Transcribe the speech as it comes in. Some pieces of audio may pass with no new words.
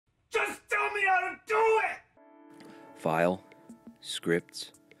File, Scripts,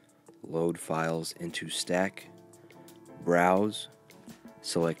 load files into stack, browse,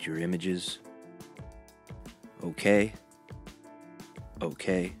 select your images, OK,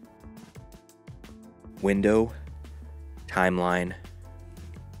 OK, window, timeline,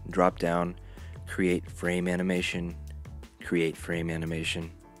 drop down, create frame animation, create frame animation,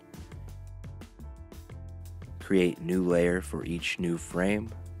 create new layer for each new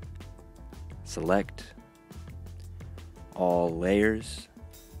frame, select all layers,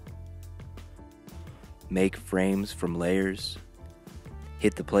 make frames from layers,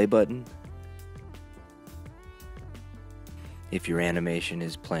 hit the play button. If your animation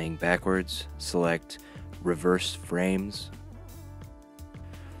is playing backwards, select reverse frames,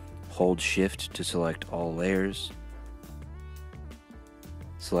 hold shift to select all layers,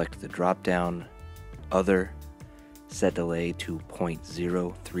 select the drop down, other, set delay to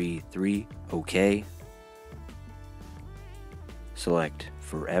 0.033, OK, select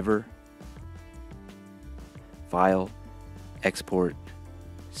forever, file, export,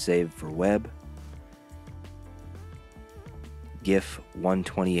 save for web, GIF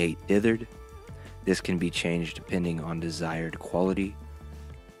 128 dithered. This can be changed depending on desired quality.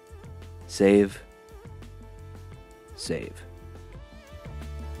 Save, save.